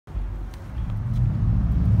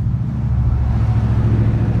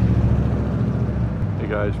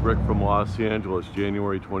guys, Rick from Los Angeles,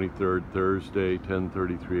 January 23rd, Thursday,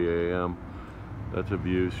 10:33 a.m. That's a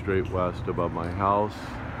view straight west above my house.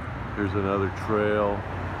 Here's another trail.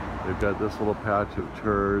 They've got this little patch of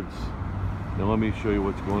turds. Now let me show you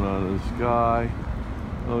what's going on in the sky.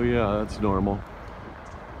 Oh yeah, that's normal.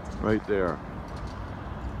 Right there.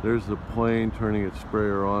 There's the plane turning its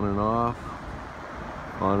sprayer on and off.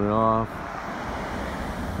 On and off.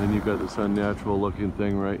 Then you've got this unnatural looking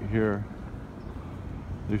thing right here.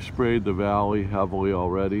 They've sprayed the valley heavily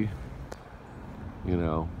already. You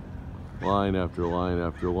know, line after line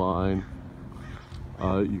after line.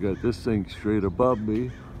 You got this thing straight above me.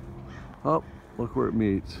 Oh, look where it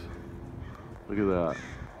meets. Look at that.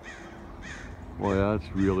 Boy, that's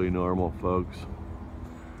really normal, folks.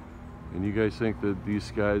 And you guys think that these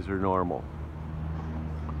skies are normal.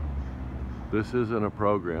 This isn't a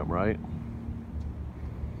program, right?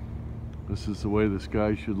 This is the way the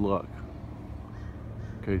sky should look.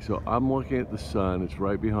 Okay, so I'm looking at the sun. It's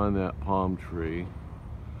right behind that palm tree.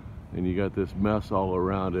 And you got this mess all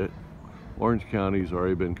around it. Orange County's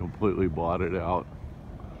already been completely blotted out.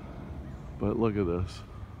 But look at this.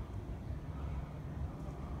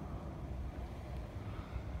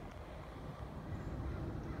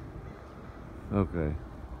 Okay,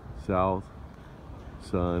 south,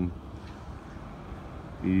 sun,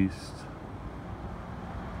 east,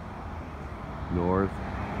 north,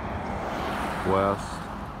 west.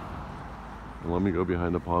 And let me go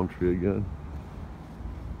behind the palm tree again.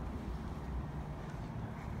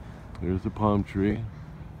 There's the palm tree.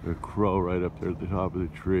 There's a crow right up there at the top of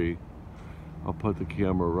the tree. I'll put the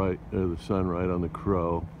camera right, the sun right on the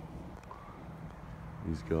crow.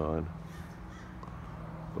 He's gone.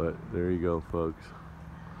 But there you go, folks.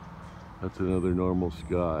 That's another normal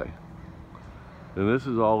sky. And this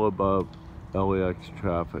is all above LAX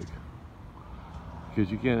traffic. Because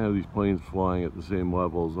you can't have these planes flying at the same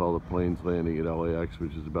level as all the planes landing at LAX,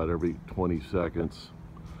 which is about every 20 seconds.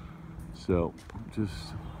 So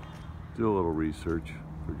just do a little research,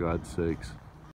 for God's sakes.